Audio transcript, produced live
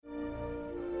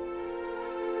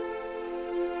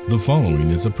The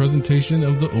following is a presentation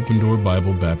of the Open Door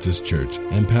Bible Baptist Church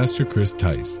and Pastor Chris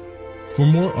Tice. For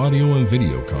more audio and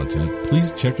video content,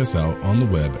 please check us out on the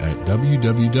web at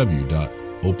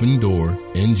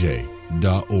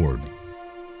www.opendoornj.org.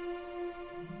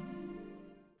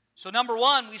 So number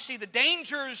one, we see the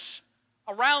dangers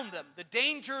around them. The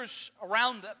dangers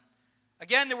around them.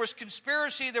 Again, there was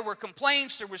conspiracy, there were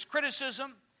complaints, there was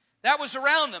criticism. That was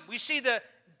around them. We see the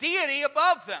deity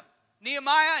above them.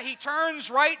 Nehemiah, he turns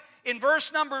right in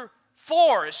verse number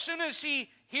 4. As soon as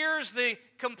he hears the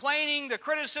complaining, the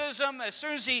criticism, as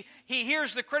soon as he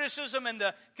hears the criticism and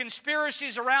the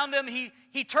conspiracies around him,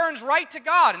 he turns right to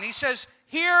God and he says,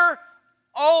 "Hear,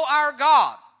 O our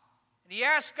God." And he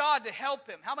asks God to help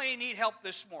him. How many need help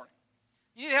this morning?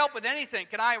 You need help with anything.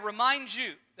 Can I remind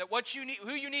you that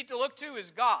who you need to look to is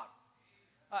God.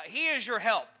 He is your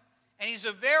help. And He's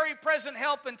a very present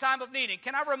help in time of need. And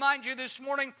can I remind you this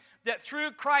morning that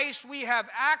through Christ we have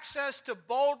access to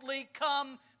boldly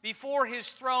come before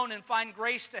His throne and find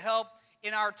grace to help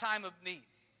in our time of need.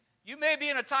 You may be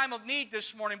in a time of need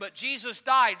this morning, but Jesus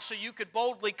died so you could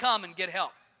boldly come and get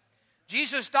help.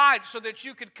 Jesus died so that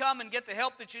you could come and get the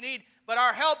help that you need, but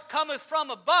our help cometh from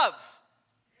above.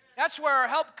 That's where our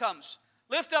help comes.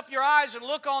 Lift up your eyes and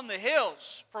look on the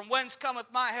hills, from whence cometh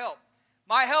my help.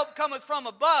 My help cometh from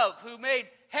above, who made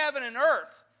heaven and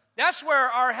earth. That's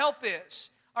where our help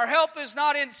is. Our help is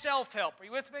not in self-help. Are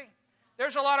you with me?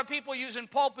 There's a lot of people using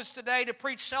pulpits today to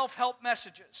preach self-help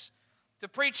messages, to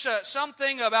preach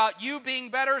something about you being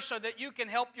better so that you can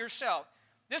help yourself.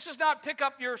 This is not pick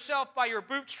up yourself by your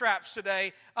bootstraps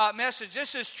today message.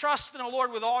 This is trust in the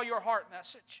Lord with all your heart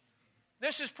message.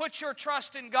 This is put your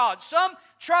trust in God. Some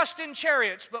trust in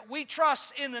chariots, but we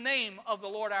trust in the name of the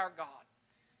Lord our God.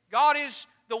 God is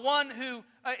the one who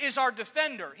is our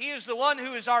defender. He is the one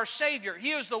who is our Savior.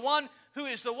 He is the one who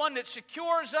is the one that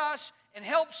secures us and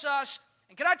helps us.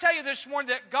 And can I tell you this morning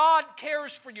that God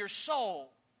cares for your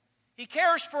soul. He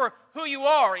cares for who you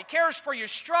are. He cares for your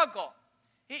struggle.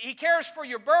 He cares for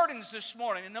your burdens this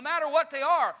morning. And no matter what they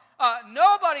are,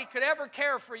 nobody could ever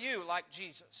care for you like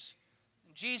Jesus.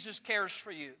 And Jesus cares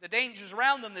for you. The dangers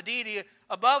around them, the deity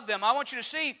above them. I want you to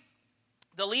see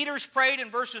the leaders prayed in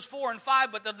verses 4 and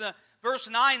 5, but the verse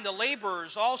 9, the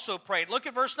laborers also prayed. Look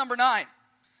at verse number 9.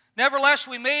 Nevertheless,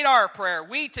 we made our prayer.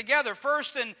 We together.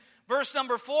 First in verse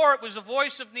number 4, it was the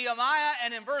voice of Nehemiah.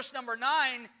 And in verse number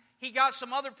 9, he got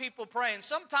some other people praying.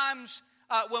 Sometimes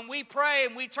when we pray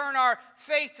and we turn our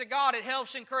faith to God, it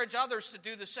helps encourage others to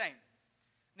do the same.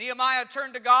 Nehemiah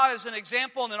turned to God as an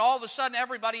example, and then all of a sudden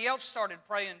everybody else started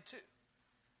praying too.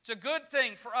 It's a good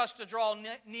thing for us to draw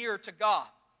near to God.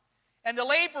 And the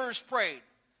laborers prayed.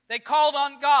 They called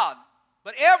on God.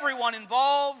 But everyone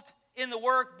involved in the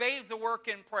work bathed the work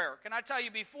in prayer. Can I tell you,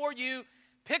 before you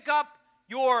pick up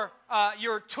your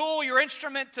tool, your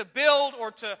instrument to build,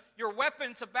 or to your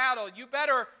weapon to battle, you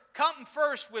better come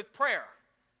first with prayer.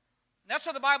 And that's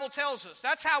what the Bible tells us.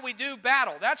 That's how we do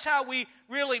battle. That's how we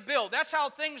really build. That's how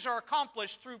things are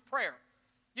accomplished through prayer.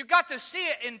 You've got to see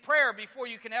it in prayer before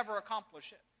you can ever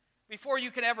accomplish it, before you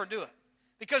can ever do it.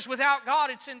 Because without God,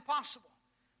 it's impossible.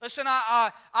 Listen,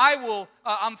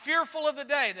 I'm fearful of the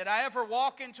day that I ever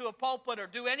walk into a pulpit or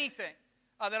do anything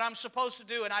that I'm supposed to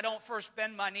do and I don't first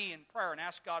bend my knee in prayer and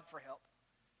ask God for help.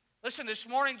 Listen, this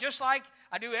morning, just like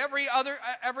I do every other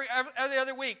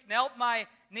week, knelt my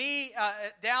knee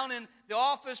down in the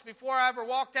office before I ever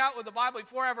walked out with the Bible,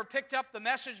 before I ever picked up the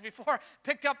message, before I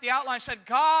picked up the outline, said,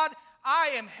 God, I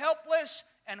am helpless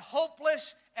and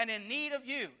hopeless and in need of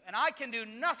you, and I can do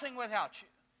nothing without you.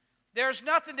 There's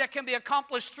nothing that can be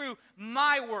accomplished through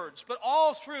my words, but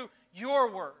all through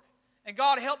your word. And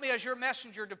God, help me as your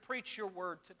messenger to preach your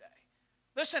word today.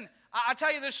 Listen, I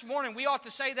tell you this morning, we ought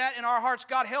to say that in our hearts.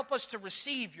 God, help us to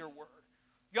receive your word.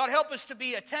 God, help us to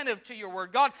be attentive to your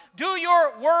word. God, do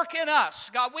your work in us.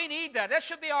 God, we need that. That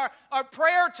should be our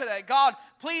prayer today. God,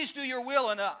 please do your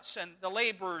will in us. And the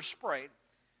laborers prayed.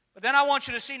 But then I want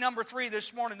you to see number 3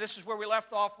 this morning. This is where we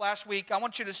left off last week. I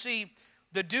want you to see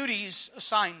the duties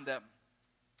assigned them.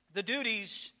 The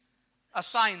duties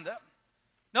assigned them.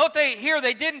 Note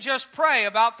they didn't just pray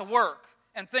about the work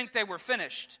and think they were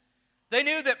finished. They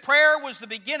knew that prayer was the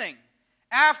beginning.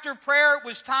 After prayer, it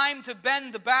was time to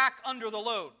bend the back under the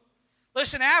load.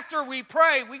 Listen, after we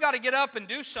pray, we got to get up and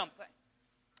do something.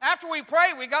 After we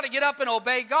pray, we got to get up and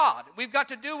obey God. We've got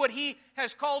to do what He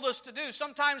has called us to do.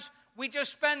 Sometimes we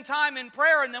just spend time in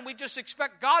prayer and then we just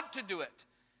expect God to do it.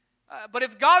 But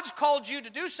if God's called you to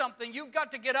do something, you've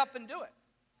got to get up and do it.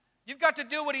 You've got to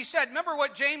do what He said. Remember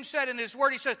what James said in his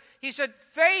word. He said,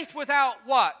 faith without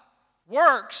what?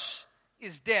 Works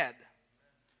is dead.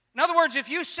 In other words, if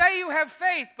you say you have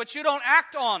faith, but you don't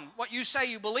act on what you say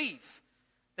you believe,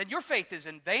 then your faith is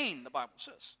in vain, the Bible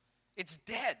says. It's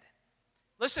dead.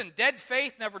 Listen, dead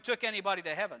faith never took anybody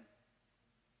to heaven.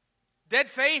 Dead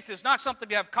faith is not something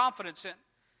to have confidence in.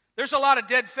 There's a lot of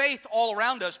dead faith all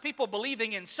around us, people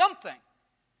believing in something.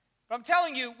 But I'm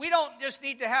telling you, we don't just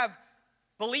need to have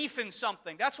belief in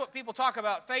something. That's what people talk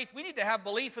about faith. We need to have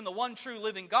belief in the one true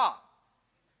living God,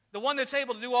 the one that's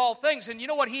able to do all things. And you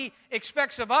know what He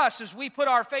expects of us is we put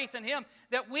our faith in Him,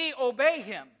 that we obey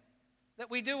Him, that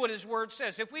we do what His Word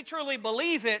says. If we truly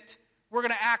believe it, we're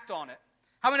going to act on it.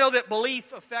 How many know that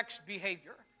belief affects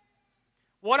behavior?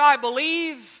 What I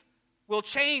believe will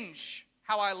change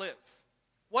how I live.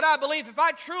 What I believe, if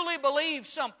I truly believe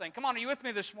something, come on, are you with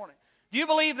me this morning? Do you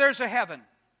believe there's a heaven?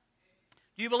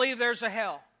 Do you believe there's a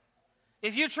hell?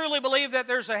 If you truly believe that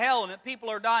there's a hell and that people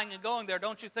are dying and going there,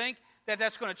 don't you think that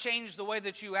that's going to change the way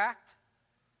that you act?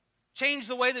 Change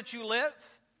the way that you live?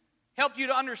 Help you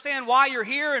to understand why you're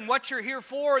here and what you're here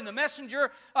for, and the messenger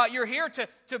you're here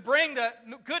to bring the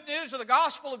good news of the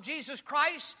gospel of Jesus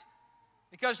Christ?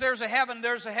 Because there's a heaven,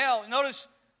 there's a hell. Notice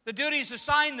the duties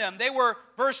assigned them. They were,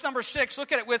 verse number 6,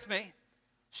 look at it with me.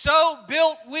 So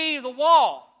built we the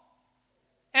wall.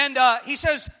 And he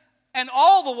says, and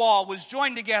all the wall was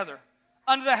joined together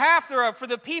under the half thereof, for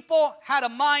the people had a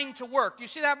mind to work. Do you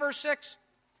see that, verse 6?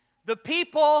 The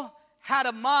people had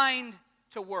a mind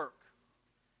to work.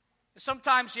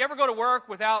 Sometimes, you ever go to work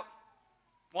without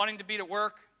wanting to be to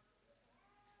work?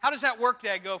 How does that work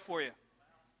day go for you?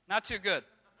 Not too good.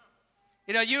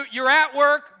 You know, you're at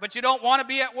work, but you don't want to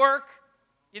be at work.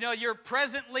 You know, you're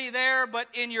presently there, but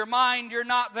in your mind, you're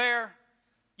not there.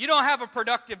 You don't have a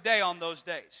productive day on those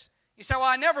days. You say, well,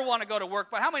 I never want to go to work,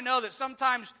 but how many know that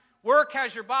sometimes work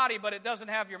has your body, but it doesn't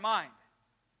have your mind?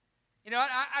 You know,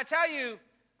 I tell you,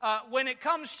 when it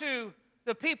comes to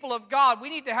the people of God, we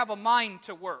need to have a mind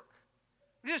to work.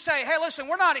 We just say, hey, listen,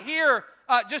 we're not here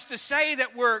just to say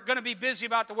that we're going to be busy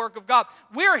about the work of God.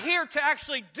 We're here to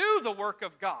actually do the work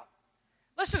of God.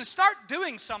 Listen, start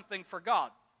doing something for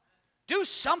God. Do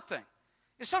something.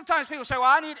 And sometimes people say,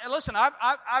 well,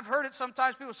 I've heard it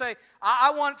sometimes. People say,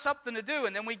 I want something to do,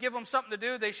 and then we give them something to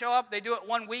do. They show up, they do it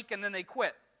 1 week, and then they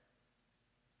quit.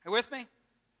 Are you with me?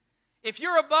 If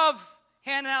you're above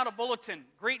handing out a bulletin,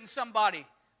 greeting somebody,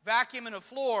 vacuuming a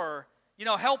floor, you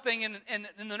know, helping in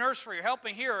the nursery, or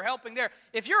helping here, or helping there.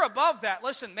 If you're above that,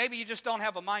 listen, maybe you just don't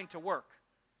have a mind to work.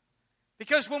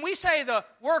 Because when we say the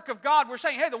work of God, we're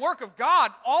saying, hey, the work of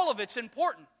God, all of it's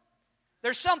important.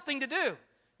 There's something to do.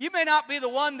 You may not be the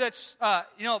one that's,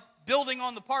 building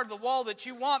on the part of the wall that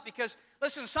you want, because,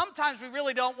 listen, sometimes we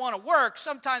really don't want to work.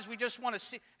 Sometimes we just want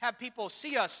to have people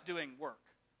see us doing work.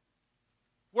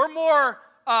 We're more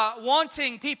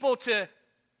wanting people to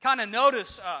kind of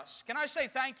notice us. Can I say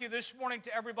thank you this morning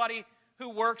to everybody who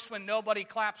works when nobody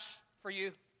claps for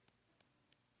you?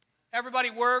 Everybody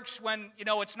works when,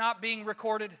 it's not being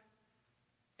recorded.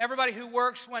 Everybody who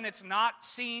works when it's not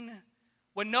seen,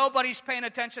 when nobody's paying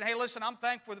attention. Hey, listen, I'm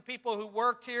thankful for the people who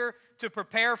worked here to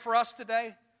prepare for us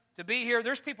today, to be here.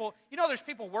 There's people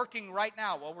working right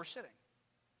now while we're sitting.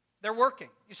 They're working.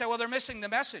 You say, well, they're missing the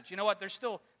message. You know what? They're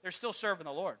still serving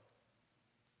the Lord.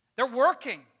 They're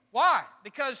working. Why?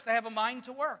 Because they have a mind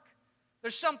to work.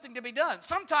 There's something to be done.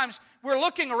 Sometimes we're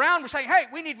looking around, we're saying, hey,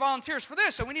 we need volunteers for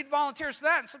this, and we need volunteers for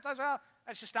that. And sometimes,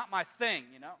 that's just not my thing,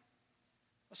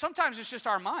 Sometimes it's just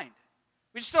our mind.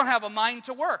 We just don't have a mind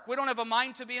to work. We don't have a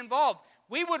mind to be involved.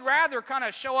 We would rather kind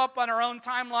of show up on our own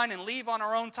timeline and leave on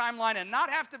our own timeline and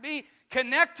not have to be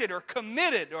connected or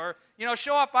committed or,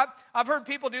 show up. I've heard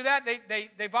people do that.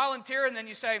 They volunteer, and then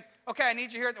you say, okay, I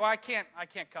need you here. Well, I can't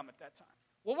come at that time.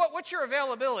 Well, what's your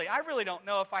availability? I really don't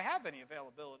know if I have any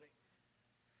availability.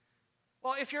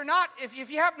 Well, if you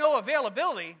have no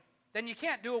availability, then you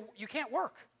can't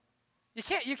work.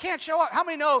 You can't show up. How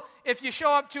many know if you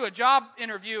show up to a job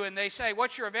interview and they say,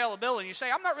 what's your availability? You say,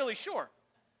 I'm not really sure.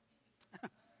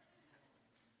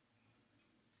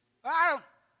 I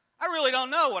really don't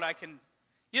know what I can.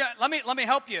 Let me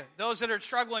help you. Those that are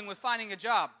struggling with finding a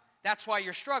job, that's why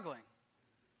you're struggling.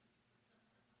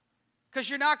 Because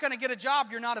you're not going to get a job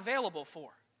you're not available for.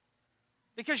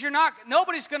 Because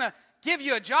nobody's going to give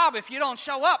you a job if you don't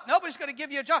show up. Nobody's going to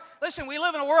give you a job. Listen, we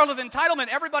live in a world of entitlement.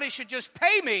 Everybody should just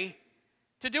pay me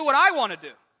to do what I want to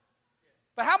do.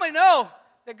 But how many know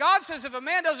that God says if a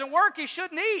man doesn't work, he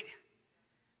shouldn't eat?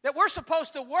 That we're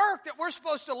supposed to work, that we're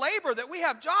supposed to labor, that we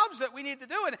have jobs that we need to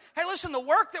do. And hey, listen, the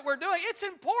work that we're doing, it's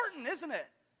important, isn't it?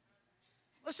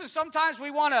 Listen, sometimes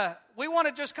we want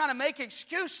to just kind of make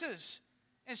excuses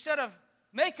instead of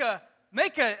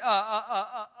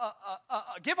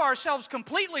give ourselves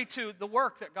completely to the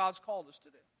work that God's called us to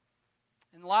do.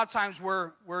 And a lot of times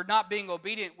we're not being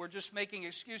obedient. We're just making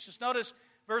excuses. Notice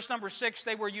verse number 6,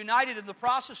 they were united in the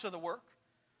process of the work.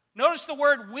 Notice the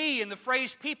word we in the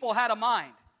phrase people had a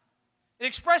mind. It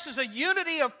expresses a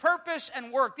unity of purpose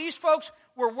and work. These folks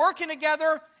were working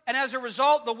together, and as a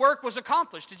result, the work was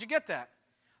accomplished. Did you get that?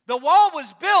 The wall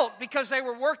was built because they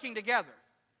were working together.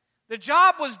 The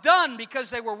job was done because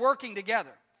they were working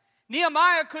together.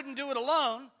 Nehemiah couldn't do it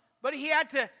alone, but he had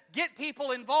to get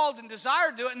people involved and desire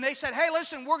to do it. And they said, hey,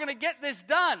 listen, we're going to get this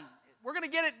done. We're going to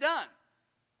get it done.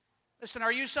 Listen,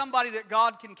 are you somebody that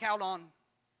God can count on?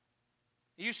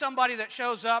 Are you somebody that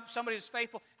shows up, somebody that's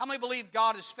faithful? How many believe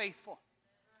God is faithful?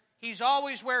 He's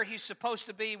always where He's supposed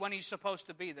to be when He's supposed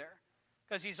to be there,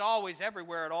 because He's always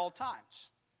everywhere at all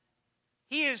times.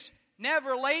 He is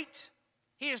never late.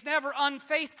 He is never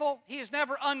unfaithful. He is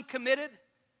never uncommitted.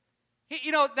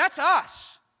 That's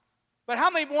us. But how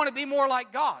many want to be more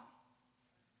like God?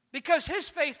 Because His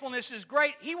faithfulness is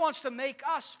great. He wants to make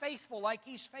us faithful like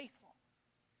He's faithful.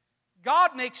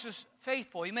 God makes us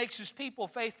faithful. He makes His people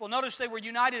faithful. Notice they were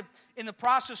united in the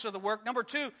process of the work. Number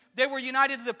 2, they were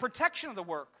united in the protection of the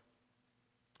work.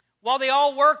 While they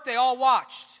all worked, they all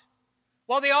watched.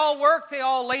 While they all worked, they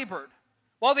all labored.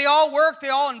 While they all worked, they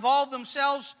all involved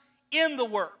themselves in the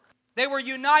work. They were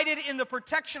united in the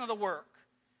protection of the work.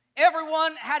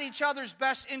 Everyone had each other's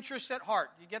best interests at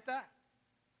heart. Do you get that?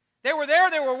 They were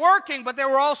there, they were working, but they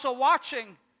were also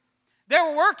watching. They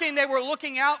were working, they were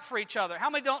looking out for each other. How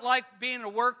many don't like being in a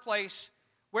workplace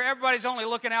where everybody's only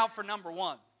looking out for number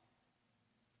one?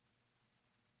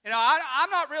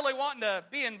 I'm not really wanting to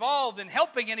be involved in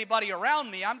helping anybody around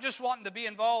me. I'm just wanting to be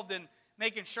involved in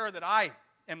making sure that I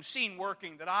am seen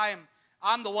working, that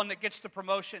I'm the one that gets the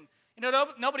promotion.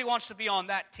 Nobody wants to be on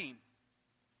that team.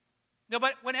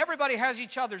 But when everybody has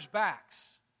each other's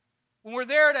backs, when we're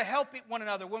there to help one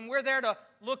another, when we're there to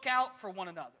look out for one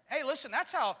another. Hey, listen,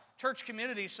 that's how church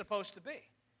community is supposed to be.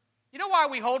 You know why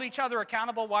we hold each other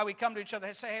accountable, why we come to each other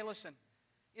and say, hey, listen,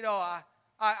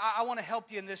 I want to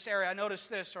help you in this area. I noticed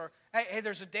this. Or, hey,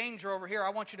 there's a danger over here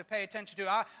I want you to pay attention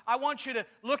to. I want you to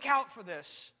look out for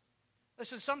this.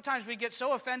 Listen, sometimes we get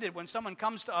so offended when someone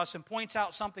comes to us and points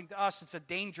out something to us that's a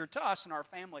danger to us and our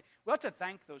family. We have to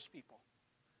thank those people.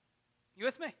 You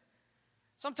with me?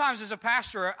 Sometimes as a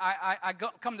pastor, I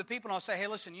come to people and I'll say, hey,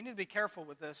 listen, you need to be careful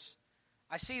with this.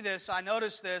 I see this, I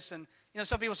notice this, and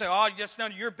some people say, oh, you just know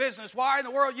your business. Why in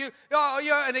the world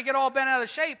and they get all bent out of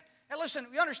shape. Hey, listen,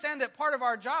 we understand that part of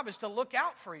our job is to look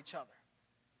out for each other.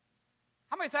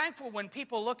 How many thankful when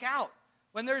people look out?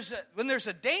 When there's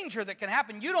a danger that can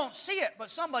happen, you don't see it, but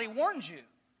somebody warns you.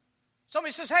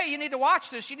 Somebody says, hey, you need to watch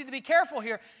this. You need to be careful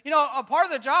here. A part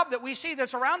of the job that we see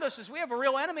that's around us is we have a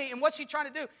real enemy, and what's he trying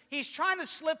to do? He's trying to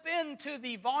slip into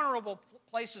the vulnerable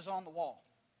places on the wall.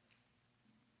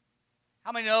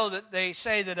 How many know that they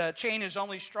say that a chain is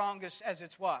only strongest as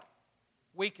its what?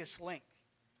 Weakest link.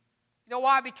 You know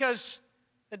why? Because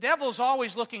the devil's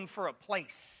always looking for a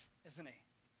place, isn't he?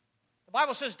 The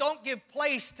Bible says don't give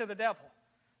place to the devil.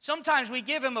 Sometimes we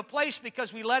give him a place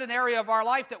because we let an area of our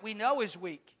life that we know is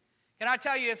weak. Can I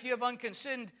tell you, if you have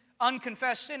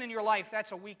unconfessed sin in your life,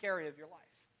 that's a weak area of your life.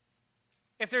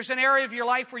 If there's an area of your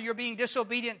life where you're being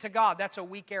disobedient to God, that's a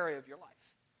weak area of your life.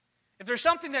 If there's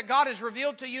something that God has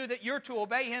revealed to you that you're to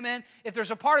obey Him in, if there's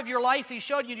a part of your life He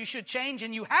showed you should change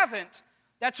and you haven't,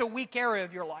 that's a weak area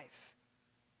of your life.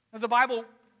 Now, the Bible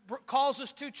calls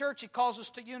us to church, it calls us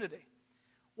to unity.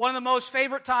 One of the most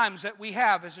favorite times that we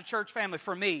have as a church family,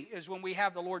 for me, is when we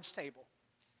have the Lord's table.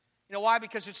 You know why?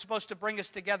 Because it's supposed to bring us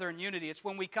together in unity. It's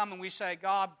when we come and we say,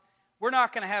 God, we're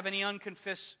not going to have any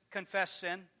unconfessed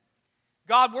sin.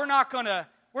 God, we're not going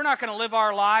to live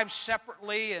our lives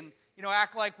separately and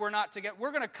act like we're not together.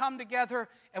 We're going to come together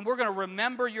and we're going to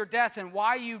remember your death and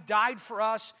why you died for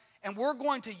us, and we're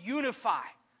going to unify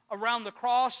around the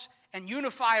cross and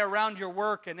unify around your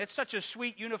work. And it's such a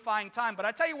sweet unifying time. But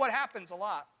I tell you what happens a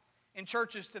lot in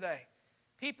churches today.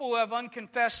 People who have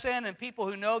unconfessed sin and people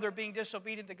who know they're being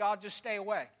disobedient to God just stay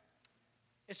away.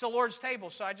 It's the Lord's table,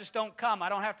 so I just don't come. I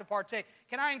don't have to partake.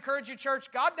 Can I encourage you,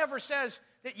 church? God never says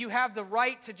that you have the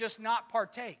right to just not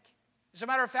partake. As a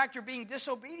matter of fact, you're being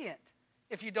disobedient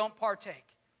if you don't partake.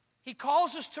 He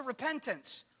calls us to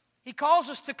repentance. He calls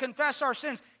us to confess our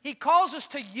sins. He calls us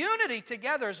to unity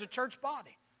together as a church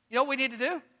body. You know what we need to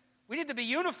do? We need to be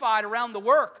unified around the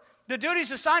work. The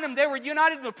duties assigned them, they were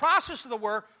united in the process of the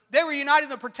work. They were united in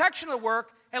the protection of the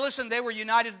work. And listen, they were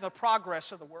united in the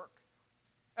progress of the work.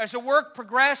 As the work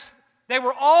progressed, they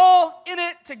were all in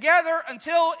it together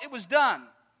until it was done.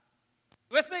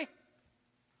 With me?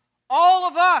 All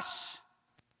of us,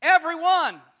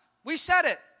 everyone, we said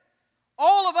it.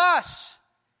 All of us,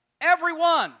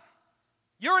 everyone,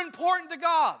 You're important to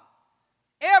God.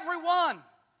 Everyone,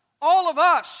 all of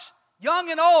us,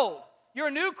 young and old. You're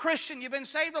a new Christian. You've been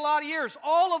saved a lot of years.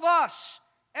 All of us,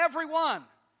 everyone.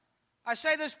 I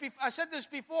said this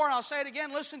before, and I'll say it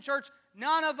again. Listen, church,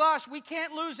 none of us, we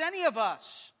can't lose any of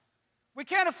us. We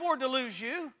can't afford to lose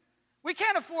you. We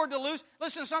can't afford to lose.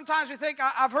 Listen, sometimes we think,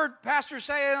 I've heard pastors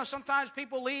say, sometimes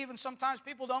people leave and sometimes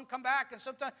people don't come back, and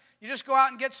sometimes you just go out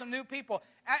and get some new people.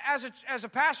 As a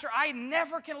pastor, I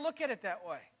never can look at it that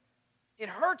way. It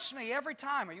hurts me every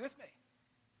time. Are you with me?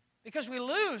 Because we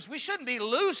lose. We shouldn't be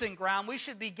losing ground. We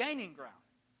should be gaining ground.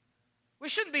 We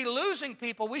shouldn't be losing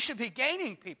people. We should be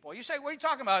gaining people. You say, what are you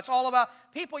talking about? It's all about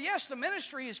people. Yes, the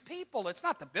ministry is people. It's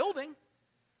not the building.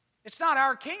 It's not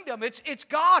our kingdom. It's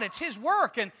God. It's His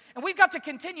work. And we've got to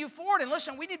continue forward. And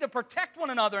listen, we need to protect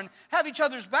one another and have each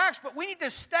other's backs, but we need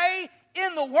to stay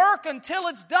in the work until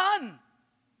it's done.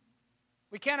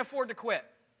 We can't afford to quit.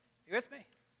 You with me?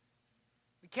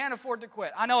 We can't afford to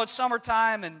quit. I know it's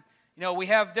summertime and, we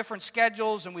have different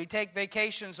schedules and we take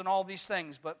vacations and all these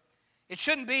things, but it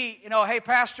shouldn't be, hey,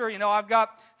 Pastor, I've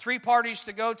got 3 parties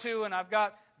to go to and I've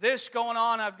got this going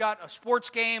on, I've got a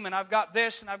sports game, and I've got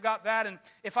this, and I've got that, and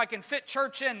if I can fit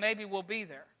church in, maybe we'll be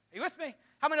there. Are you with me?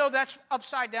 How many know that's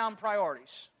upside down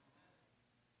priorities?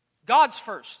 God's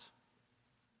first.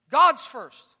 God's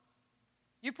first.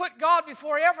 You put God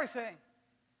before everything.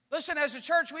 Listen, as a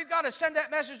church, we've got to send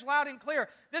that message loud and clear.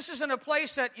 This isn't a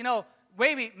place that,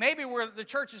 maybe where the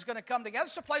church is going to come together.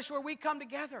 It's a place where we come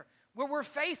together, where we're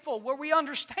faithful, where we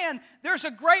understand there's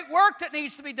a great work that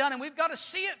needs to be done, and we've got to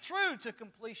see it through to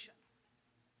completion.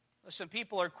 Listen,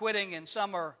 people are quitting and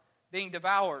some are being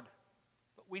devoured,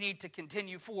 but we need to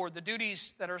continue forward. The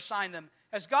duties that are assigned them.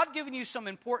 Has God given you some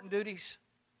important duties?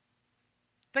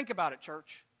 Think about it,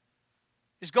 church.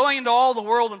 Is going into all the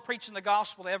world and preaching the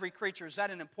gospel to every creature, is that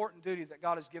an important duty that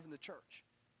God has given the church?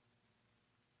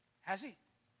 Has He?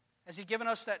 Has He given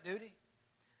us that duty?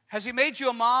 Has He made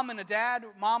you a mom and a dad,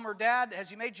 mom or dad?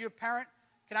 Has He made you a parent?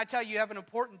 Can I tell you, you have an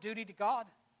important duty to God,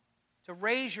 to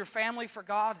raise your family for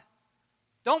God.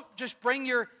 Don't just bring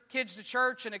your kids to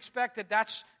church and expect that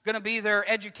that's going to be their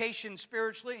education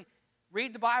spiritually.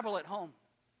 Read the Bible at home.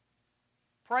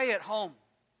 Pray at home.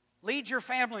 Lead your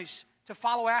families to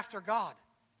follow after God.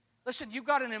 Listen, you've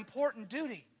got an important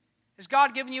duty. Has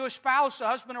God given you a spouse, a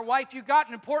husband or wife? You've got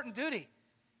an important duty.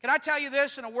 Can I tell you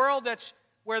this? In a world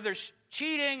where there's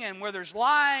cheating and where there's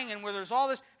lying and where there's all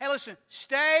this, hey, listen,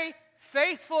 stay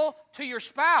faithful to your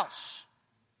spouse.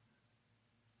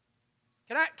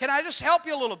 Can I just help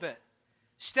you a little bit?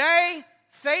 Stay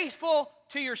faithful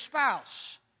to your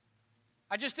spouse.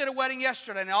 I just did a wedding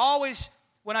yesterday, and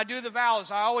when I do the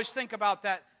vows, I always think about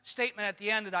that statement at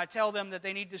the end that I tell them that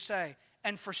they need to say.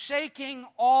 And forsaking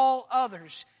all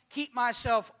others, keep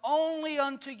myself only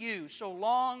unto you, so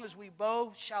long as we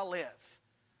both shall live.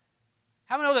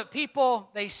 How many know that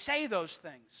people, they say those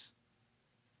things?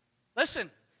 Listen,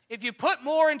 if you put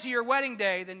more into your wedding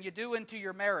day than you do into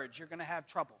your marriage, you're going to have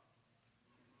trouble.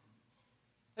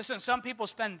 Listen, some people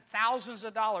spend thousands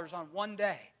of dollars on one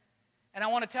day. And I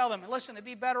want to tell them, listen, it'd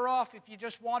be better off if you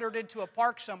just wandered into a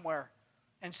park somewhere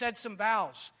and said some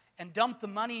vows and dumped the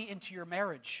money into your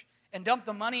marriage and dump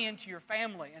the money into your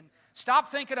family and stop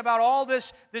thinking about all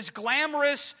this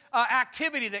glamorous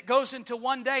activity that goes into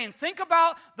one day and think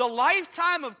about the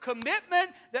lifetime of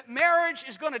commitment that marriage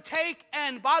is going to take.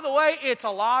 And by the way, it's a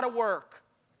lot of work.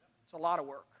 It's a lot of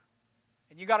work.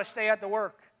 And you got to stay at the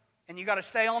work, and you got to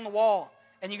stay on the wall,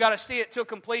 and you got to see it to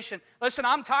completion. Listen,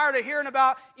 I'm tired of hearing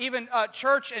about even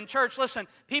church. Listen,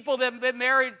 people that have been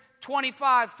married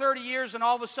 25, 30 years, and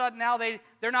all of a sudden now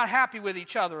they're not happy with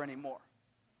each other anymore.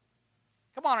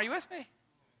 Come on, are you with me?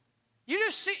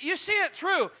 You see it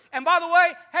through. And by the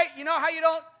way, hey, you know how you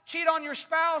don't cheat on your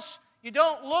spouse? You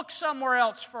don't look somewhere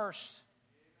else first.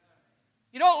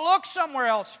 You don't look somewhere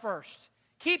else first.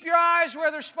 Keep your eyes where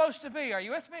they're supposed to be. Are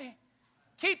you with me?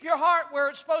 Keep your heart where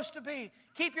it's supposed to be.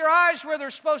 Keep your eyes where they're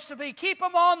supposed to be. Keep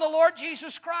them on the Lord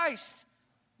Jesus Christ.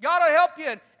 God will help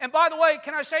you. And by the way,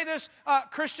 can I say this,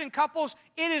 Christian couples?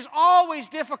 It is always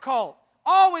difficult.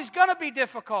 Always going to be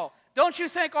difficult. Don't you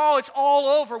think, it's all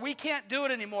over. We can't do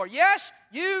it anymore. Yes,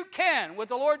 you can with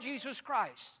the Lord Jesus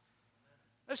Christ.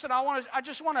 Listen, I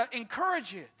just want to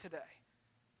encourage you today.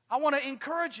 I want to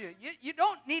encourage you. You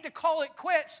don't need to call it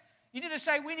quits. You need to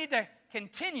say, we need to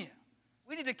continue.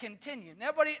 We need to continue.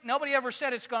 Nobody ever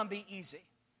said it's going to be easy.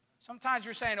 Sometimes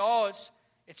you're saying,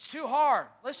 it's too hard.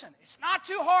 Listen, it's not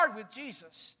too hard with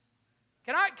Jesus.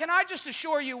 Can I just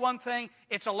assure you one thing?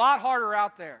 It's a lot harder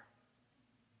out there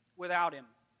without Him.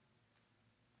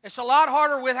 It's a lot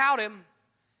harder without Him.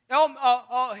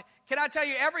 Can I tell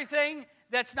you, everything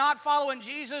that's not following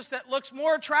Jesus that looks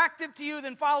more attractive to you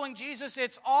than following Jesus,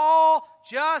 it's all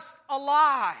just a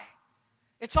lie.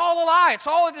 It's all a lie. It's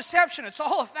all a deception. It's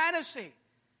all a fantasy.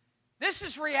 This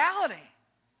is reality.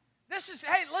 This is,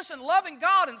 hey, listen, loving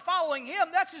God and following Him,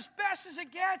 that's as best as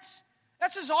it gets.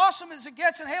 That's as awesome as it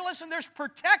gets. And hey, listen, there's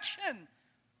protection.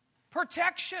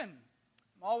 Protection.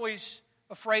 I'm always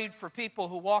afraid for people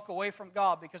who walk away from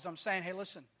God because I'm saying, hey,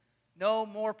 listen, no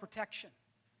more protection.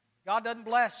 God doesn't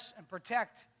bless and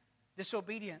protect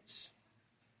disobedience.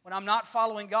 When I'm not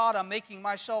following God, I'm making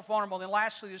myself vulnerable. And then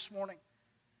lastly this morning,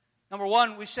 number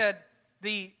one, we said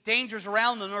the dangers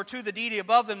around them. Number two, the deity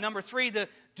above them. Number three, the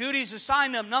duties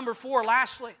assigned them. Number four,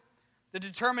 lastly, the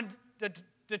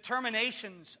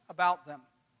determinations about them.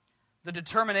 The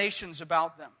determinations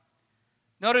about them.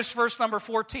 Notice verse number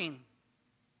 14.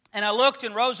 And I looked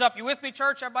and rose up. You with me,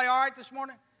 church? Everybody all right this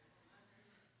morning?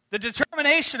 The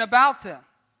determination about them.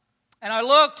 And I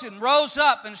looked and rose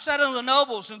up and said unto the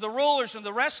nobles and the rulers and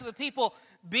the rest of the people,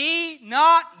 be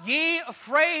not ye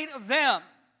afraid of them.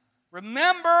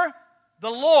 Remember the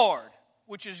Lord,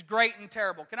 which is great and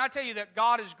terrible. Can I tell you that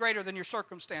God is greater than your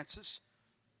circumstances?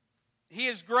 He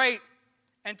is great,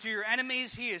 and to your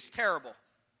enemies, He is terrible.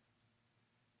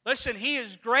 Listen, He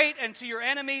is great, and to your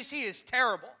enemies, He is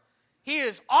terrible. He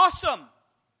is awesome.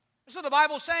 That's what the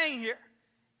Bible's saying here.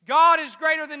 God is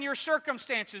greater than your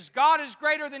circumstances. God is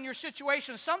greater than your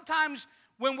situation. Sometimes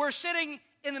when we're sitting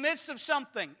in the midst of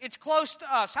something, it's close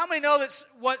to us. How many know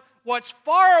that what's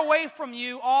far away from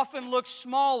you often looks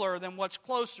smaller than what's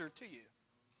closer to you?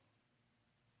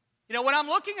 You know, when I'm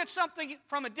looking at something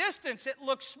from a distance, it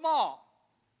looks small.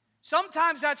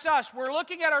 Sometimes that's us. We're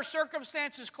looking at our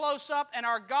circumstances close up and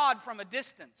our God from a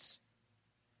distance.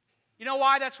 You know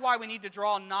why? That's why we need to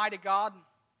draw nigh to God.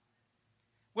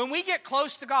 When we get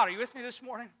close to God, are you with me this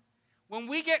morning? When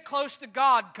we get close to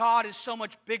God, God is so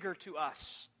much bigger to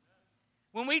us.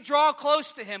 When we draw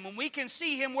close to Him, when we can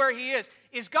see Him where He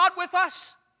is God with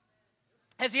us?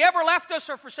 Has He ever left us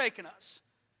or forsaken us?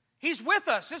 He's with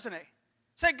us, isn't He?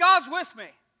 Say, God's with me.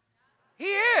 He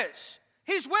is.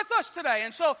 He's with us today.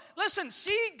 And so, listen,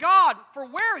 see God for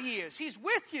where He is. He's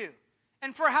with you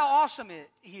and for how awesome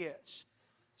He is.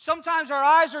 Sometimes our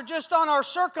eyes are just on our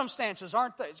circumstances,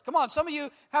 aren't they? Come on, some of you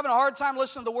having a hard time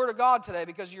listening to the Word of God today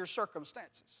because of your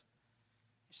circumstances.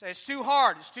 You say, it's too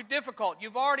hard, it's too difficult.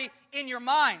 You've already, in your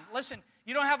mind, listen,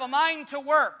 you don't have a mind to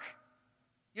work.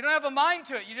 You don't have a mind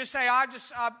to it. You just say,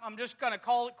 I'm just going to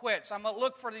call it quits. I'm going to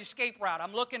look for the escape route.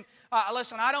 I'm looking,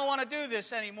 listen, I don't want to do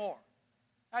this anymore.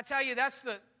 I tell you, that's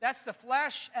the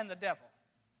flesh and the devil.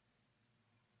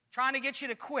 Trying to get you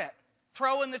to quit.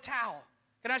 Throw in the towel.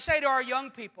 Can I say to our young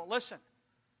people, listen,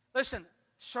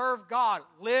 serve God,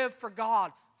 live for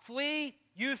God, flee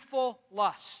youthful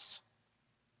lusts.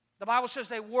 The Bible says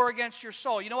they war against your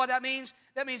soul. You know what that means?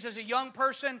 That means as a young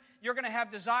person, you're going to have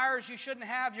desires you shouldn't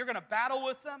have. You're going to battle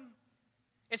with them.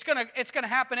 It's going to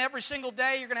happen every single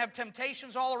day. You're going to have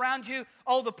temptations all around you.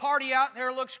 Oh, the party out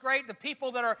there looks great. The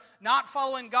people that are not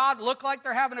following God look like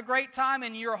they're having a great time.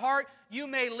 In your heart, you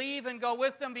may leave and go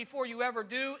with them before you ever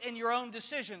do in your own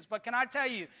decisions. But can I tell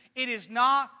you, it is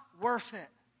not worth it.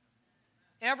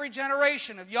 Every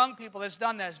generation of young people that's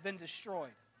done that has been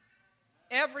destroyed.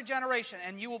 Every generation.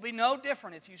 And you will be no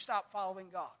different if you stop following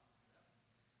God.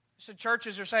 So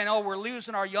churches are saying, oh, we're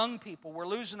losing our young people. We're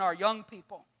losing our young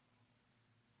people.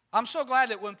 I'm so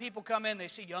glad that when people come in, they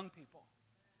see young people.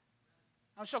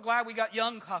 I'm so glad we got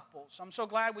young couples. I'm so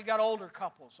glad we got older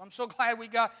couples. I'm so glad we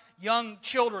got young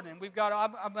children. And we've got,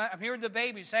 I'm hearing the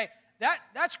babies. Hey,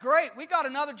 that's great. We got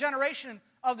another generation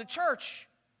of the church.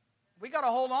 We got to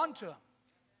hold on to them.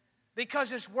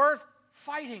 Because it's worth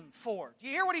fighting for. Do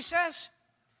you hear what he says?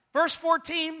 Verse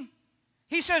 14,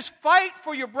 he says, fight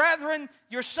for your brethren,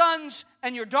 your sons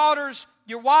and your daughters,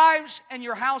 your wives and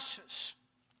your houses.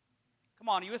 Come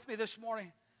on, are you with me this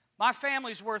morning? My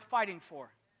family's worth fighting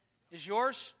for. Is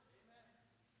yours?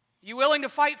 Are you willing to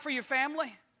fight for your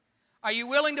family? Are you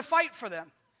willing to fight for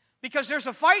them? Because there's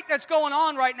a fight that's going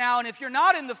on right now, and if you're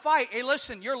not in the fight, hey,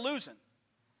 listen, you're losing.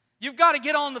 You've got to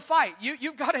get on the fight.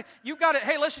 You've got to,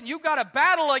 hey, listen, you've got to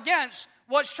battle against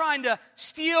what's trying to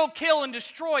steal, kill, and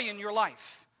destroy in your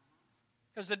life.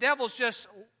 Because the devil's just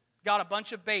got a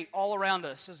bunch of bait all around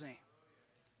us, isn't he?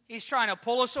 He's trying to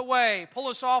pull us away, pull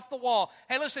us off the wall.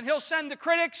 Hey, listen, he'll send the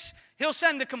critics. He'll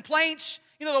send the complaints.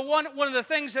 You know, one of the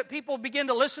things that people begin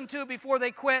to listen to before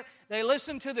they quit, they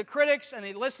listen to the critics and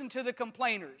they listen to the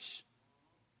complainers.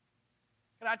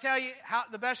 Can I tell you how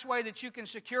the best way that you can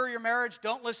secure your marriage?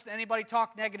 Don't listen to anybody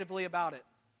talk negatively about it.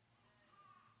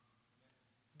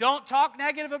 Don't talk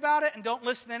negative about it, and don't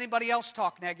listen to anybody else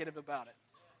talk negative about it.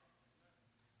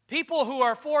 People who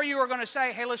are for you are going to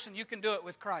say, hey, listen, you can do it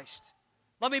with Christ.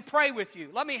 Let me pray with you.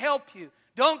 Let me help you.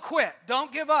 Don't quit. Don't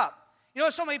give up. You know,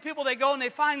 so many people, they go and they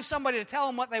find somebody to tell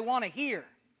them what they want to hear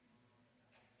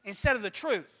instead of the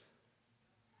truth.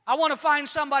 I want to find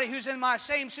somebody who's in my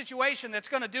same situation that's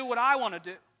going to do what I want to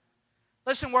do.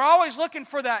 Listen, we're always looking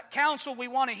for that counsel we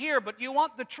want to hear, but you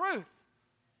want the truth.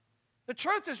 The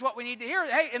truth is what we need to hear.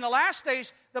 Hey, in the last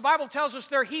days, the Bible tells us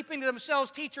they're heaping to themselves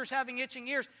teachers having itching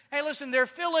ears. Hey, listen, they're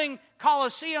filling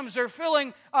coliseums. They're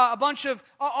filling a bunch of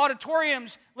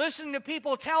auditoriums, listening to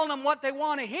people telling them what they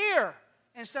want to hear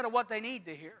instead of what they need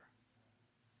to hear.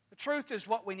 The truth is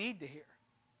what we need to hear.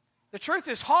 The truth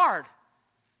is hard.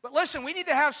 But listen, we need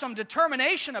to have some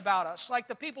determination about us, like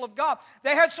the people of God.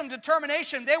 They had some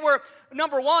determination. They were,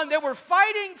 number one, they were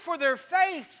fighting for their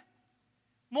faith.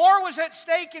 More was at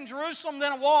stake in Jerusalem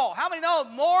than a wall. How many know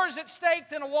more is at stake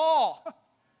than a wall?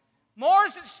 More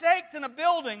is at stake than a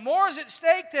building. More is at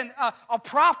stake than a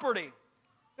property.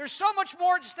 There's so much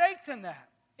more at stake than that.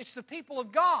 It's the people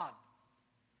of God.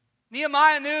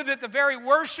 Nehemiah knew that the very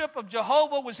worship of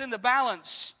Jehovah was in the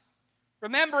balance.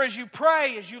 Remember, as you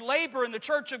pray, as you labor in the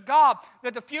church of God,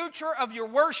 that the future of your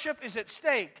worship is at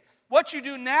stake. What you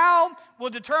do now will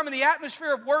determine the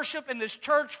atmosphere of worship in this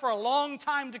church for a long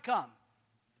time to come.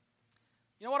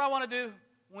 You know what I want to do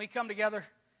when we come together?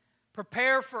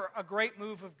 Prepare for a great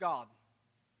move of God.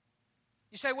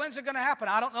 You say, when's it going to happen?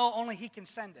 I don't know, only He can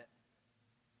send it.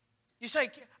 You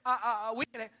say,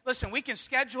 we can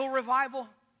schedule revival.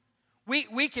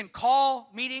 We can call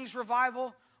meetings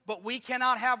revival, but we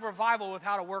cannot have revival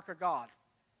without a work of God.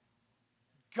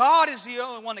 God is the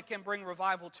only one that can bring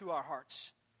revival to our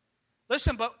hearts.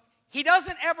 Listen, but He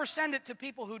doesn't ever send it to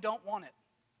people who don't want it.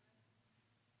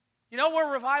 You know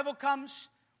where revival comes?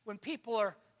 When people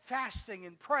are fasting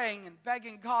and praying and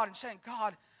begging God and saying,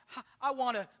 God, I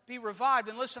want to be revived.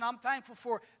 And listen, I'm thankful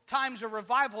for times of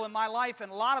revival in my life,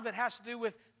 and a lot of it has to do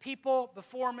with people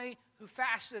before me who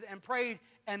fasted and prayed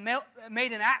and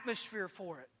made an atmosphere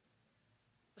for it.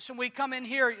 Listen, we come in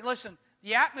here, listen,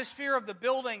 the atmosphere of the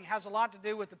building has a lot to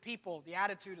do with the people, the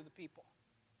attitude of the people.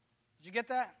 Did you get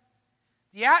that?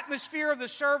 The atmosphere of the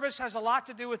service has a lot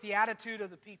to do with the attitude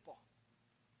of the people.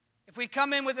 If we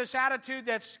come in with this attitude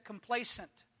that's complacent.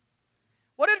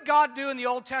 What did God do in the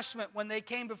Old Testament when they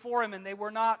came before Him and they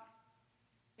were not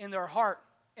in their heart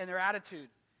and their attitude?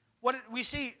 We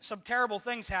see some terrible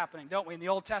things happening, don't we, in the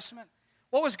Old Testament?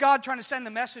 What was God trying to send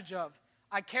the message of?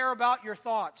 I care about your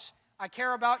thoughts. I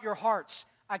care about your hearts.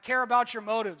 I care about your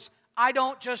motives. I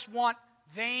don't just want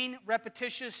vain,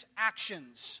 repetitious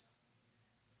actions.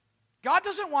 God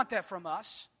doesn't want that from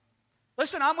us.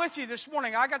 Listen, I'm with you this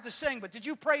morning. I got to sing, but did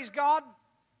you praise God?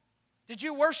 Did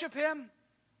you worship Him?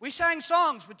 We sang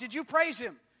songs, but did you praise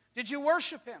Him? Did you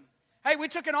worship Him? Hey, we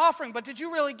took an offering, but did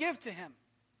you really give to Him?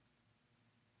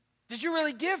 Did you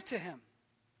really give to Him?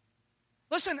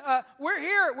 Listen, we're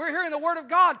hearing the Word of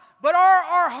God, but are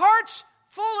our hearts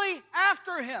fully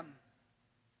after Him?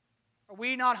 Are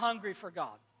we not hungry for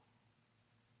God?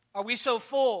 Are we so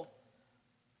full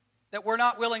that we're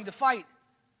not willing to fight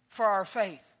for our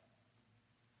faith?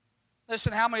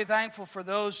 Listen, how many are thankful for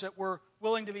those that were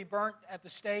willing to be burnt at the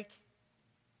stake?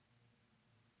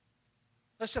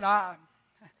 Listen,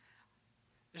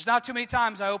 there's not too many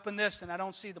times I open this and I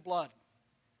don't see the blood.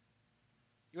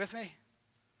 You with me?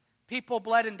 People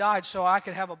bled and died so I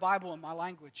could have a Bible in my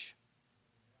language.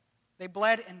 They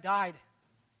bled and died.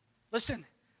 Listen,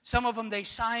 some of them, they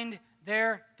signed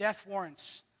their death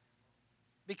warrants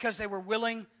because they were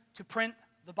willing to print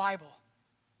the Bible,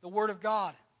 the Word of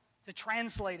God, to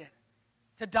translate it,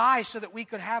 to die so that we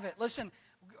could have it. Listen,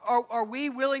 are we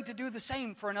willing to do the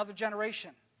same for another generation?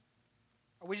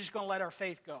 Are we just going to let our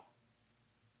faith go?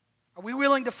 Are we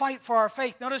willing to fight for our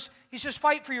faith? Notice, he says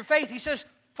fight for your faith. He says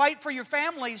fight for your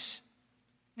families.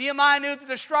 Nehemiah knew that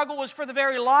the struggle was for the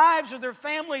very lives of their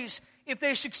families. If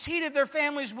they succeeded, their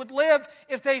families would live.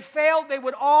 If they failed, they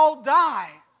would all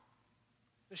die.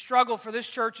 The struggle for this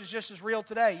church is just as real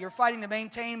today. You're fighting to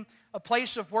maintain a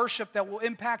place of worship that will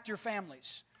impact your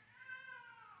families.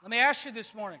 Let me ask you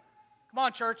this morning. Come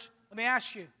on, church. Let me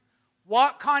ask you.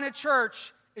 What kind of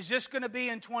church is this going to be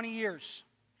in 20 years?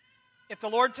 If the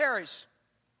Lord tarries.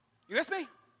 You with me?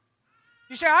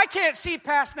 You say, I can't see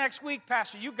past next week,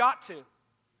 Pastor. You got to.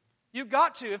 You've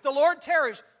got to. If the Lord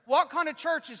tarries, what kind of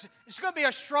church is it? It's going to be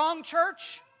a strong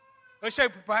church? They say,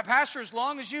 Pastor, as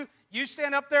long as you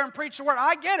stand up there and preach the word,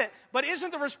 I get it. But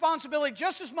isn't the responsibility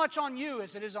just as much on you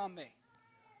as it is on me?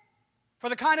 For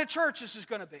the kind of church this is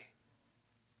going to be.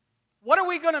 What are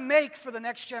we going to make for the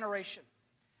next generation?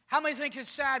 How many think it's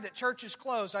sad that churches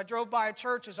close? I drove by a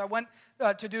church as I went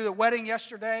to do the wedding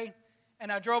yesterday,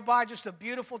 and I drove by just a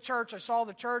beautiful church. I saw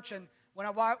the church, and when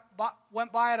I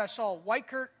went by it, I saw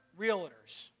Weichert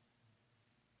Realtors.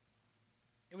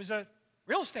 It was a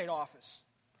real estate office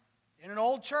in an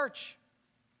old church.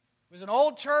 It was an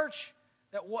old church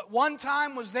that one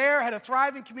time was there, had a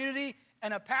thriving community,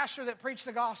 and a pastor that preached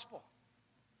the gospel.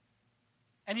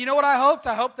 And you know what I hoped?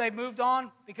 I hoped they moved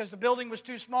on because the building was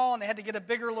too small and they had to get a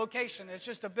bigger location. It's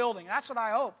just a building. That's what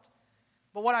I hoped.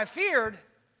 But what I feared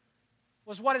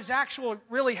was what is actually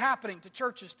really happening to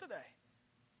churches today.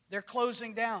 They're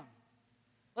closing down.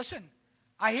 Listen,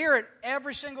 I hear it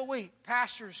every single week.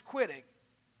 Pastors quitting.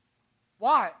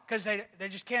 Why? Because they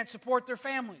just can't support their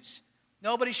families.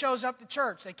 Nobody shows up to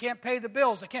church. They can't pay the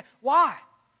bills. They can't. Why?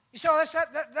 You say, oh,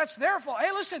 that's their fault.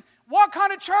 Hey, listen, what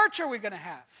kind of church are we going to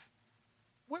have?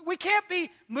 We can't be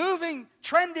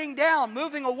trending down,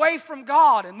 moving away from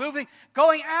God and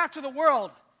going after the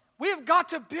world. We have got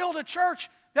to build a church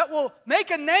that will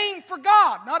make a name for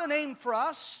God, not a name for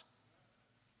us.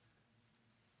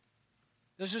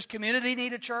 Does this community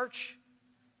need a church?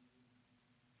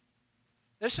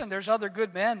 Listen, there's other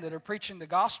good men that are preaching the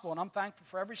gospel, and I'm thankful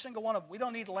for every single one of them. We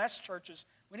don't need less churches.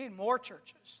 We need more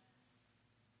churches.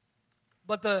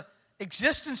 But the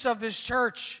existence of this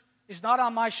church is not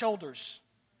on my shoulders.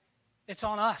 It's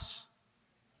on us.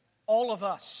 All of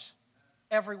us.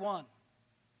 Everyone.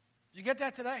 Did you get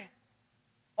that today?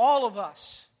 All of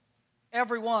us.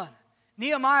 Everyone.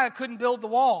 Nehemiah couldn't build the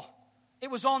wall.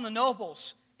 It was on the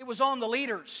nobles. It was on the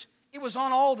leaders. It was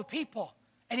on all the people.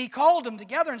 And he called them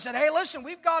together and said, hey, listen,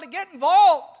 we've got to get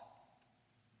involved.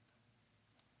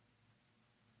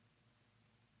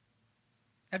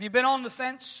 Have you been on the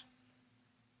fence?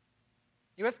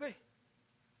 You with me?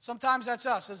 Sometimes that's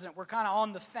us, isn't it? We're kind of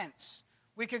on the fence.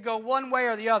 We could go one way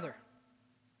or the other.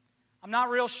 I'm not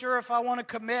real sure if I want to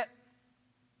commit.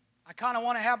 I kind of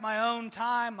want to have my own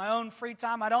time, my own free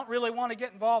time. I don't really want to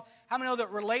get involved. How many know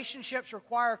that relationships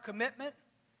require commitment?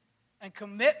 And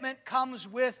commitment comes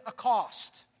with a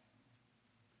cost.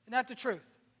 Isn't that the truth?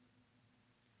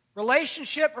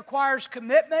 Relationship requires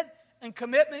commitment, and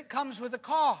commitment comes with a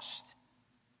cost.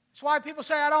 That's why people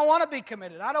say, I don't want to be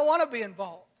committed. I don't want to be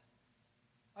involved.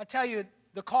 I tell you,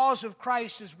 the cause of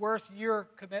Christ is worth your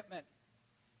commitment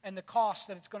and the cost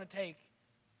that it's going to take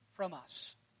from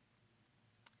us.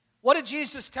 What did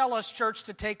Jesus tell us, church,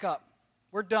 to take up?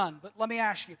 We're done, but let me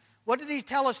ask you, what did he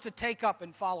tell us to take up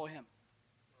and follow him?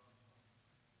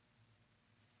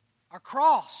 Our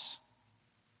cross.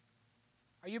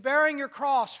 Are you bearing your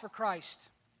cross for Christ?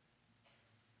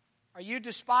 Are you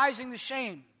despising the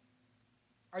shame?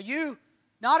 Are you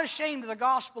not ashamed of the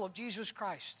gospel of Jesus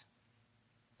Christ?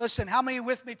 Listen, how many are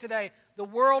with me today? The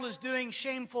world is doing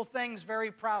shameful things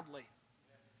very proudly.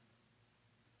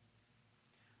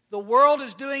 The world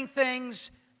is doing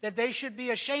things that they should be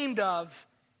ashamed of,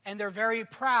 and they're very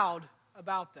proud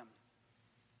about them.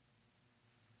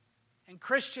 And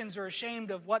Christians are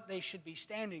ashamed of what they should be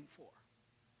standing for.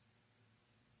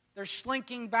 They're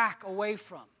slinking back away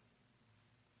from.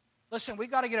 Listen, we've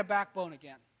got to get a backbone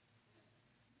again.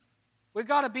 We've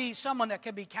got to be someone that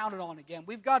can be counted on again.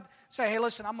 We've got to say, hey,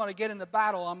 listen, I'm going to get in the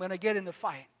battle. I'm going to get in the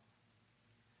fight.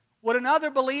 Would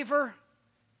another believer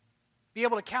be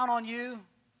able to count on you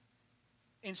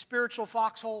in spiritual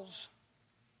foxholes?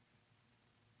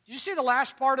 Did you see the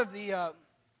last part of the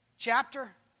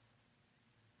chapter?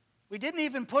 We didn't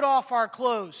even put off our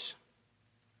clothes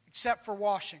except for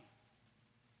washing.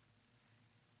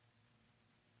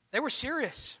 They were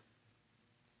serious.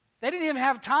 They didn't even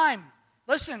have time,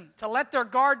 listen, to let their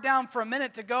guard down for a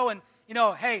minute to go and,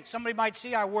 hey, somebody might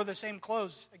see I wore the same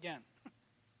clothes again.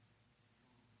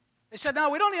 They said, no,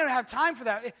 we don't even have time for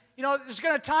that. There's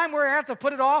going to be a time where I have to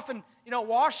put it off and,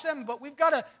 wash them, but we've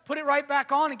got to put it right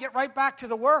back on and get right back to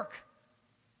the work.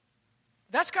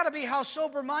 That's got to be how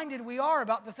sober-minded we are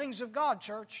about the things of God,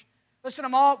 church. Listen,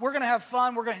 we're going to have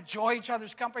fun. We're going to enjoy each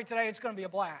other's company today. It's going to be a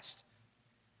blast.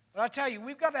 But I tell you,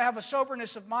 we've got to have a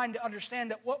soberness of mind to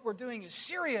understand that what we're doing is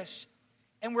serious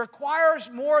and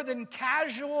requires more than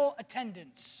casual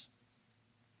attendance.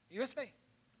 Are you with me?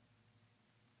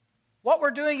 What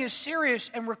we're doing is serious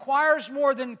and requires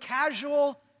more than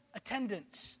casual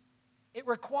attendance. It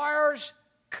requires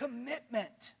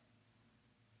commitment.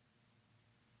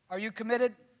 Are you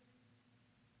committed?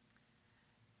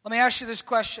 Let me ask you this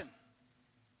question.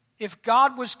 If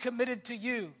God was committed to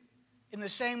you in the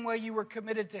same way you were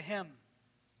committed to Him,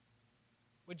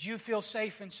 would you feel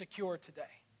safe and secure today?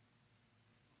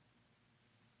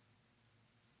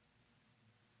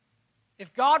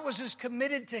 If God was as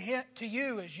committed to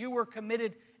you as you were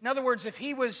committed, in other words, if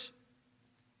He was,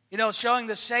 showing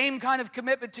the same kind of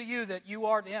commitment to you that you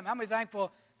are to Him, how many are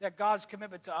thankful that God's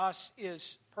commitment to us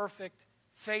is perfect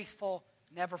faithful,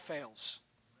 never fails.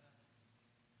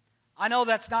 I know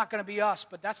that's not going to be us,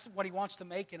 but that's what He wants to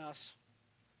make in us.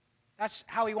 That's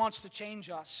how He wants to change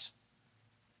us.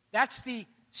 That's the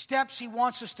steps He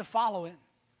wants us to follow in.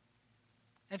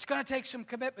 It's going to take some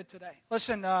commitment today.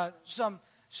 Listen,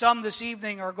 some this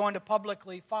evening are going to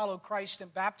publicly follow Christ in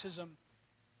baptism.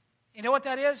 You know what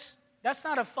that is? That's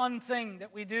not a fun thing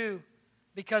that we do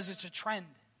because it's a trend.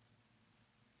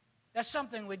 That's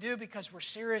something we do because we're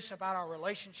serious about our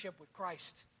relationship with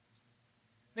Christ.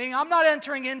 Meaning, I'm not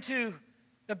entering into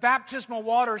the baptismal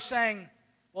water saying,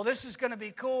 well, this is going to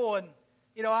be cool and,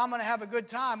 I'm going to have a good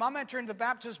time. I'm entering the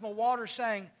baptismal water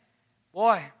saying,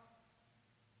 boy,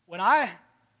 when I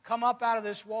come up out of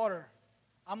this water,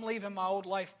 I'm leaving my old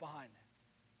life behind.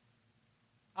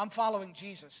 I'm following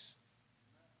Jesus.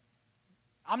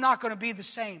 I'm not going to be the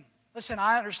same. Listen,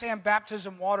 I understand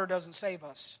baptism water doesn't save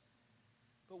us.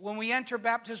 But when we enter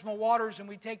baptismal waters and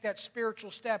we take that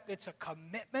spiritual step, it's a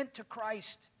commitment to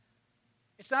Christ.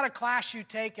 It's not a class you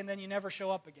take and then you never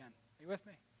show up again. Are you with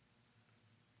me?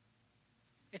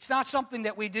 It's not something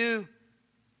that we do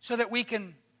so that we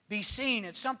can be seen.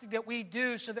 It's something that we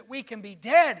do so that we can be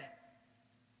dead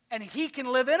and He can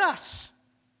live in us.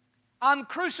 I'm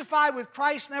crucified with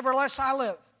Christ, nevertheless I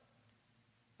live.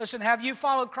 Listen, have you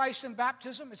followed Christ in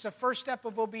baptism? It's the first step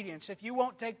of obedience. If you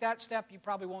won't take that step, you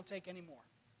probably won't take any more.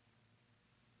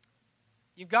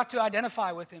 You've got to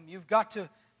identify with Him. You've got to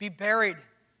be buried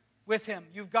with Him.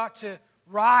 You've got to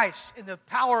rise in the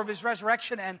power of His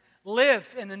resurrection and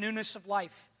live in the newness of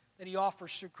life that He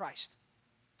offers through Christ.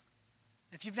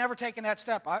 If you've never taken that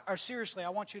step, seriously, I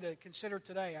want you to consider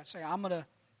today. I say, I'm going to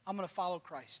follow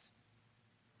Christ.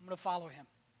 I'm going to follow Him.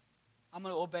 I'm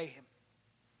going to obey Him.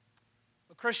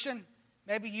 But Christian,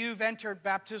 maybe you've entered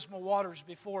baptismal waters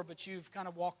before, but you've kind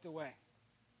of walked away.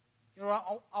 You know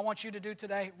what I want you to do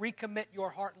today? Recommit your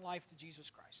heart and life to Jesus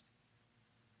Christ.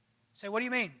 Say, what do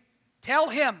you mean? Tell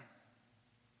Him,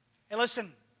 hey,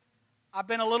 listen, I've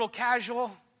been a little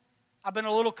casual. I've been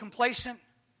a little complacent.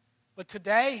 But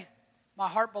today, my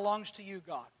heart belongs to You,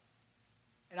 God.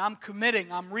 And I'm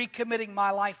recommitting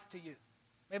my life to You.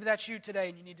 Maybe that's you today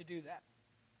and you need to do that.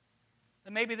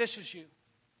 And maybe this is you.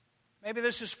 Maybe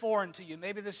this is foreign to you.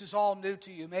 Maybe this is all new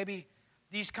to you. Maybe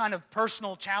these kind of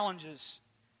personal challenges.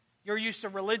 You're used to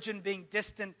religion being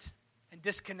distant and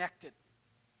disconnected.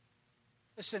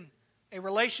 Listen, a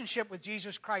relationship with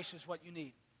Jesus Christ is what you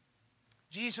need.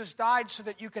 Jesus died so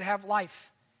that you could have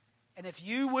life. And if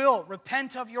you will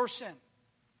repent of your sin,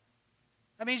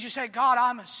 that means you say, God,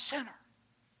 I'm a sinner.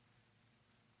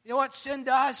 You know what sin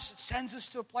does? It sends us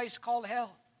to a place called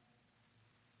hell.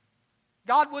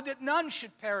 God would that none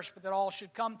should perish, but that all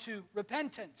should come to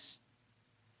repentance.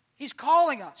 He's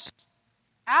calling us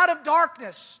out of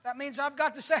darkness. That means I've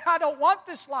got to say, I don't want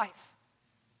this life.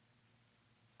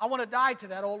 I want to die to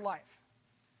that old life.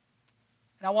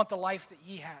 And I want the life that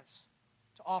He has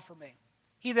to offer me.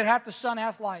 He that hath the Son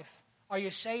hath life. Are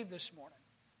you saved this morning?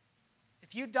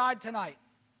 If you died tonight,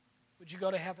 would you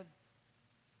go to heaven?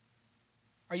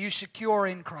 Are you secure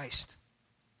in Christ?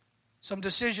 Some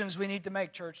decisions we need to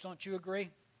make, church. Don't you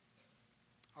agree?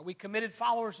 Are we committed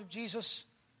followers of Jesus?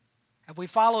 Have we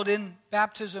followed in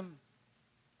baptism?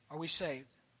 Are we saved?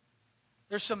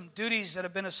 There's some duties that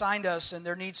have been assigned us, and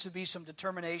there needs to be some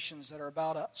determinations that are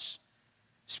about us.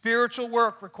 Spiritual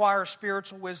work requires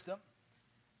spiritual wisdom.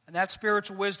 And that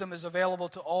spiritual wisdom is available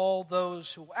to all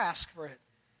those who ask for it.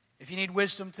 If you need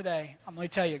wisdom today, I'm going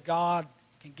to tell you, God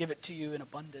can give it to you in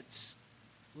abundance,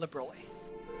 liberally.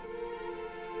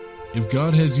 If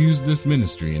God has used this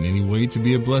ministry in any way to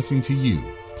be a blessing to you,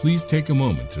 please take a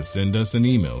moment to send us an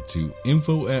email to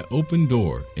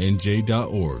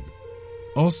info@opendoornj.org.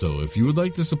 Also, if you would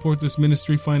like to support this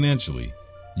ministry financially,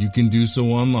 you can do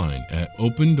so online at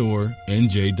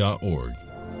opendoornj.org.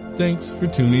 Thanks for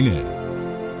tuning in.